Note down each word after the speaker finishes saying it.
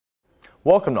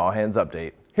Welcome to All Hands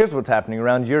Update. Here's what's happening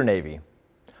around your Navy.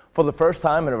 For the first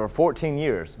time in over 14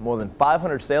 years, more than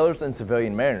 500 sailors and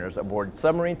civilian mariners aboard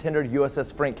submarine-tendered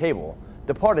USS Frank Cable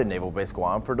departed Naval Base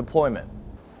Guam for deployment.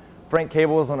 Frank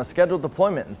Cable is on a scheduled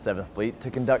deployment in 7th Fleet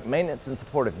to conduct maintenance in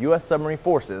support of U.S. submarine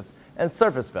forces and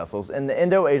surface vessels in the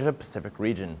Indo-Asia-Pacific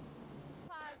region.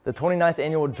 The 29th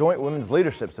Annual Joint Women's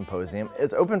Leadership Symposium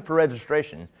is open for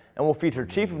registration and will feature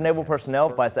Chief of Naval Personnel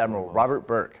Vice Admiral Robert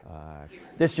Burke.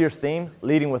 This year's theme,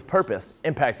 Leading with Purpose,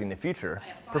 Impacting the Future,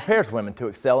 prepares women to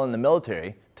excel in the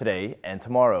military today and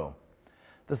tomorrow.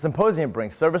 The symposium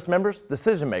brings service members,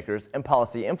 decision makers, and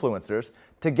policy influencers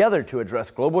together to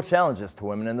address global challenges to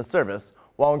women in the service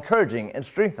while encouraging and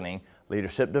strengthening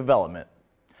leadership development.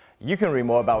 You can read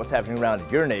more about what's happening around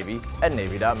your Navy at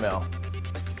Navy.mil.